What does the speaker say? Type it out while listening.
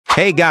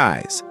Hey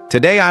guys,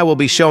 today I will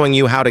be showing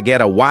you how to get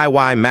a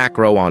YY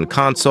macro on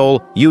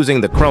console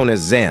using the Cronus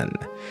Zen.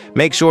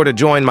 Make sure to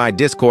join my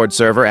Discord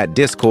server at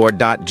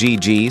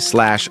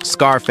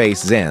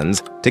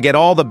discord.gg/ScarfaceZens to get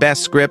all the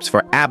best scripts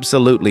for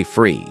absolutely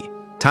free.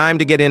 Time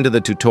to get into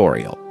the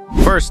tutorial.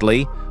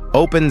 Firstly,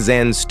 open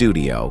Zen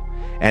Studio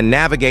and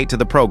navigate to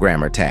the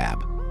Programmer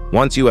tab.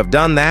 Once you have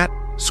done that,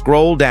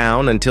 scroll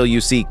down until you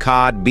see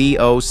COD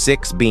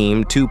BO6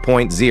 Beam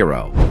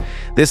 2.0.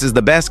 This is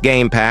the best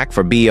game pack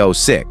for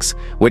BO6,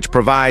 which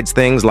provides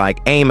things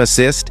like aim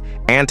assist,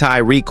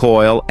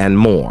 anti-recoil, and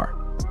more.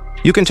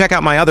 You can check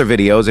out my other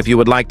videos if you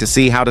would like to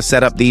see how to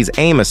set up these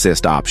aim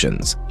assist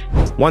options.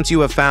 Once you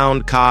have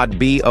found COD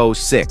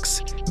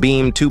BO6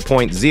 Beam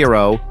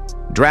 2.0,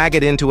 drag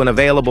it into an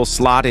available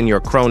slot in your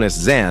Cronus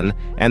Zen,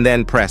 and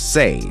then press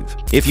Save.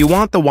 If you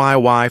want the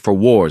YY for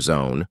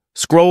Warzone,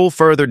 scroll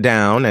further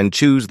down and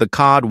choose the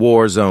COD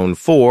Warzone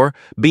 4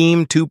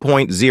 Beam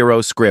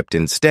 2.0 script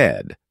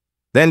instead.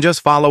 Then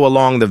just follow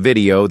along the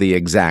video the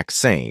exact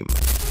same.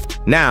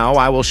 Now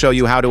I will show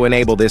you how to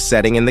enable this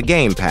setting in the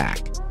game pack.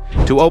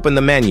 To open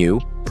the menu,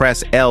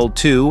 press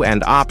L2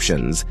 and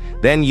Options,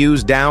 then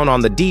use down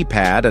on the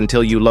D-pad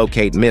until you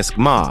locate MISC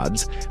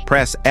Mods,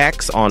 press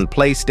X on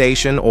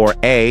PlayStation or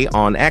A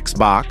on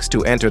Xbox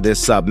to enter this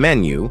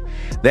sub-menu,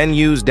 then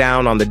use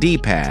down on the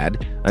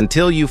D-pad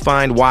until you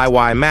find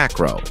YY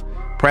Macro.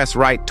 Press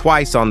right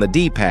twice on the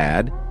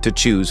D-pad to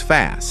choose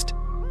Fast.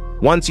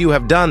 Once you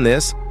have done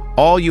this,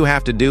 all you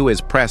have to do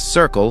is press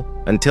circle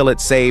until it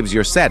saves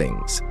your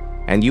settings,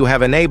 and you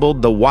have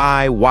enabled the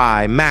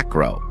YY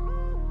Macro.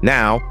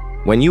 Now,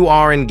 when you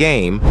are in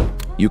game,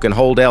 you can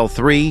hold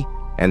L3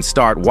 and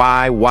start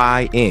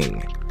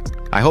YY-ing.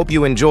 I hope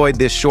you enjoyed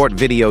this short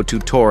video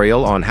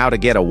tutorial on how to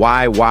get a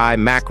YY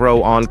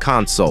macro on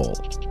console.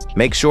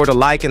 Make sure to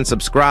like and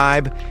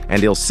subscribe,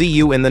 and I'll see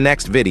you in the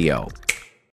next video.